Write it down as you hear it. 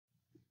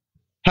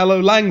Hello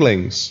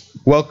Langlings!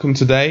 Welcome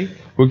today.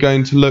 We're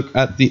going to look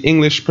at the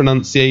English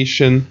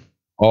pronunciation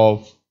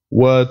of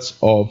words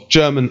of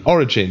German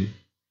origin.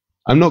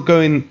 I'm not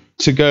going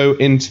to go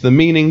into the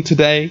meaning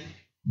today,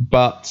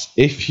 but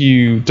if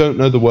you don't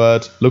know the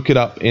word, look it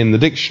up in the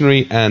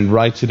dictionary and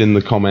write it in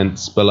the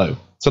comments below.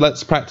 So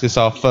let's practice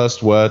our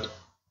first word,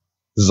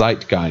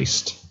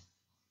 Zeitgeist.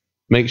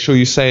 Make sure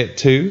you say it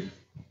too.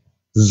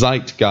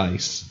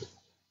 Zeitgeist.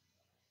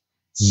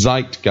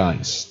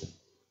 Zeitgeist.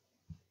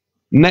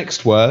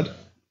 Next word,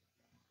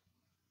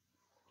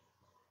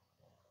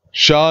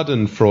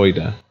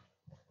 Schadenfreude.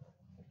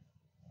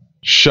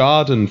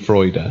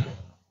 Schadenfreude.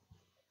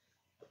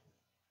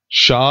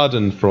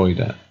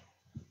 Schadenfreude.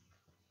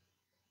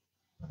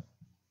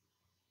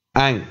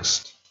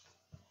 Angst.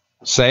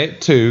 Say it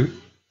too.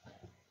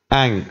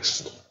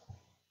 Angst.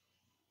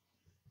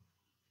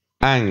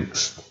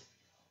 Angst.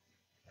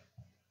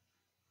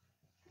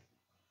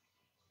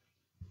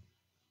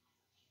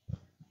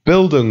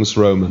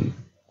 Bildungsroman.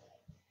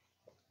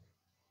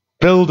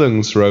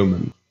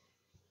 Bildungsroman.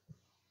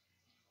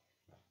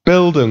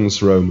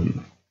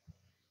 Bildungsroman.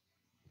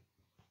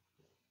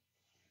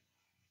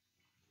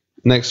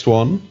 Next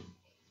one,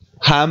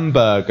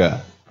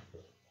 Hamburger.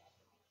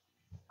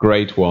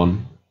 Great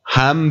one.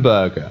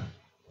 Hamburger.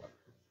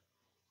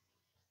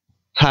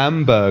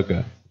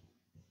 Hamburger.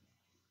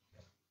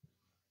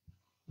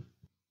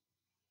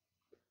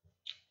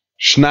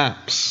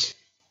 Schnapps.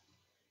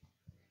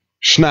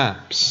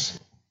 Schnapps.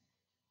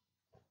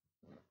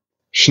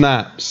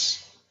 Schnapps.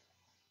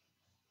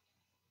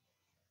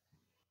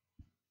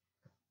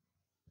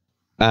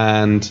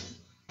 And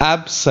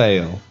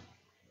Abseil.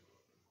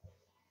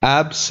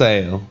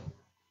 Abseil.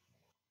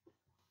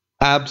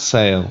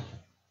 Abseil.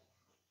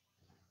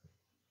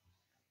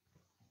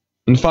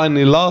 And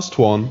finally, last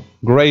one,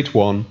 great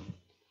one,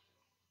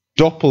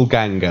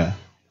 Doppelganger.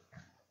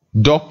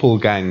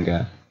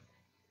 Doppelganger.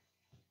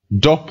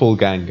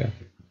 Doppelganger.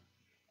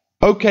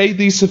 Okay,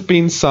 these have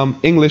been some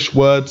English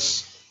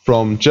words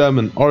from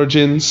German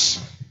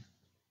origins.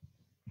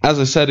 As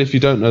I said, if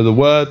you don't know the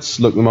words,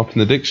 look them up in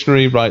the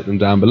dictionary, write them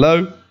down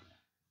below.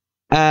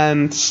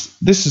 And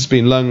this has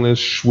been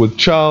Langlish with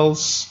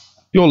Charles,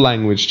 your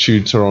language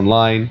tutor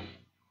online.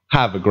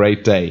 Have a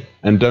great day,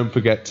 and don't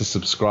forget to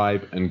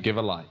subscribe and give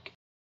a like.